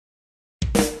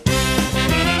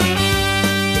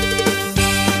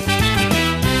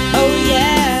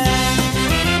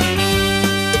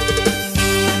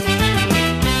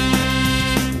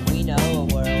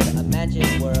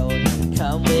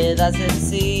doesn't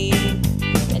see.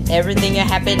 And everything that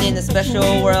happened in the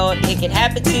special world, it can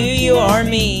happen to you or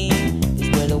me. Is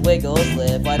where the Wiggles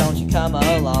live, why don't you come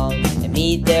along and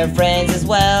meet their friends as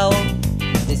well?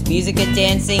 There's music and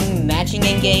dancing, matching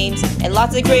and games, and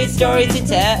lots of great stories to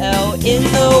tell. In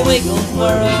the Wiggles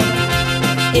world,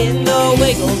 in the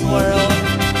Wiggles world.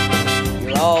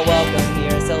 You're all welcome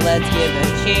here, so let's give a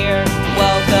cheer.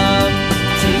 Welcome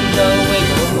to the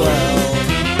Wiggles world.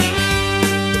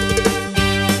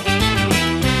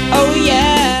 Oh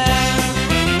yeah!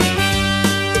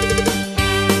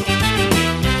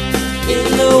 In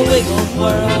the Wiggles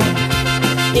world,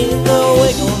 in the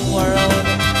Wiggles world.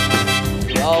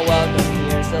 You're all welcome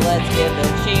here, so let's give a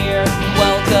cheer.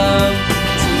 Welcome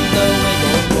to the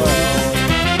Wiggles world.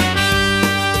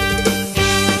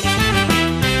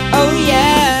 Oh yeah!